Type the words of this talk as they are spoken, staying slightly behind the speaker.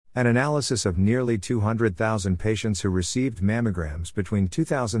An analysis of nearly 200,000 patients who received mammograms between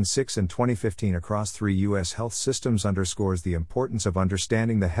 2006 and 2015 across 3 U.S. health systems underscores the importance of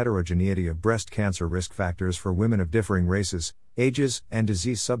understanding the heterogeneity of breast cancer risk factors for women of differing races, ages, and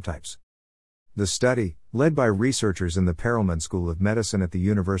disease subtypes. The study, led by researchers in the Perelman School of Medicine at the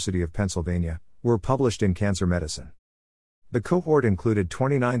University of Pennsylvania, were published in Cancer Medicine. The cohort included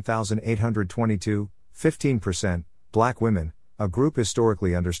 29,822, 15%, Black women, a group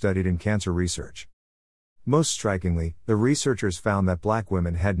historically understudied in cancer research. Most strikingly, the researchers found that Black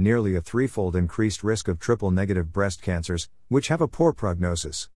women had nearly a threefold increased risk of triple-negative breast cancers, which have a poor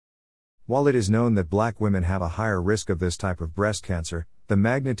prognosis. While it is known that Black women have a higher risk of this type of breast cancer, the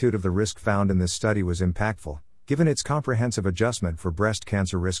magnitude of the risk found in this study was impactful, given its comprehensive adjustment for breast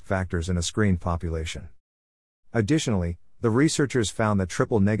cancer risk factors in a screened population. Additionally, the researchers found that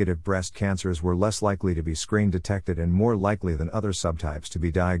triple-negative breast cancers were less likely to be screen detected and more likely than other subtypes to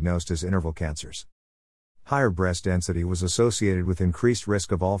be diagnosed as interval cancers. Higher breast density was associated with increased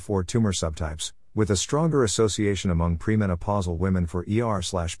risk of all 4 tumor subtypes, with a stronger association among premenopausal women for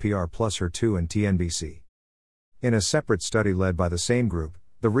ER/PR plus HER2 and TNBC. In a separate study led by the same group,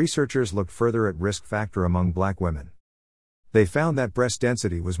 the researchers looked further at risk factor among Black women. They found that breast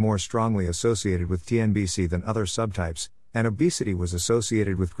density was more strongly associated with TNBC than other subtypes, and obesity was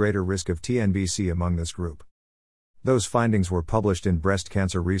associated with greater risk of TNBC among this group. Those findings were published in Breast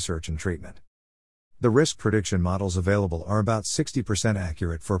Cancer Research and Treatment. The risk prediction models available are about 60%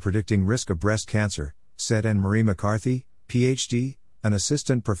 accurate for predicting risk of breast cancer, said Anne Marie McCarthy, Ph.D., an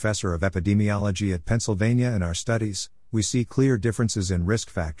assistant professor of epidemiology at Pennsylvania. In our studies, we see clear differences in risk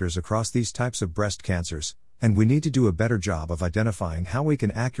factors across these types of breast cancers, and we need to do a better job of identifying how we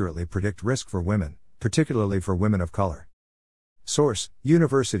can accurately predict risk for women, particularly for women of color. Source: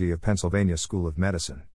 University of Pennsylvania School of Medicine.